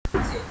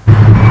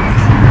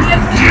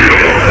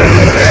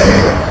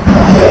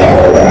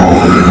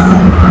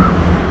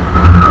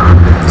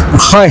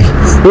Hi,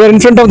 we are in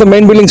front of the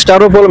main building,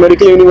 Stavropol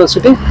Medical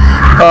University.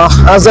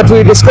 As that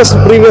we discussed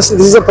previously,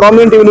 this is a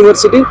prominent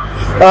university.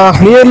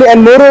 Nearly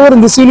and moreover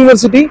in this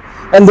university,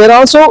 and there are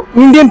also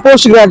Indian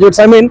postgraduates.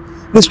 I mean,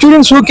 the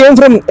students who came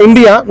from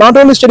India, not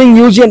only studying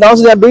UG and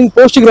also they are doing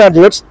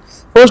postgraduates.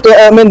 They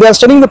are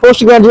studying the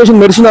post-graduation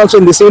medicine also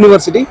in this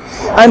university.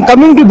 And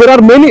coming to, there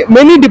are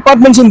many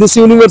departments in this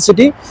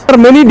university. There are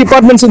many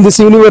departments in this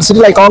university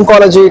like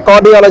oncology,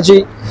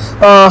 cardiology,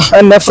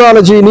 and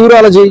nephrology,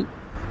 neurology,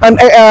 and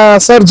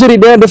surgery.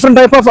 There are different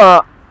type of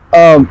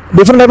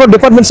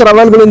departments are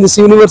available in this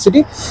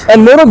university.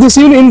 And more of this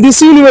in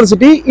this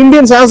university,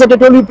 Indians, as I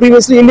told you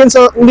previously, Indians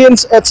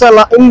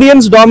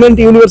dominant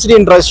university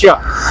in Russia.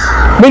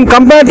 When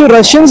compared to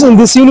Russians in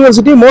this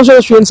university, most of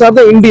the students are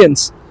the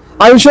Indians.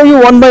 I will show you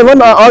one by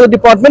one all the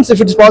departments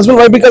if it is possible.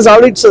 Why? Because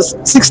already it's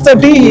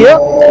 6:30 here.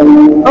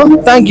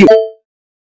 Thank you.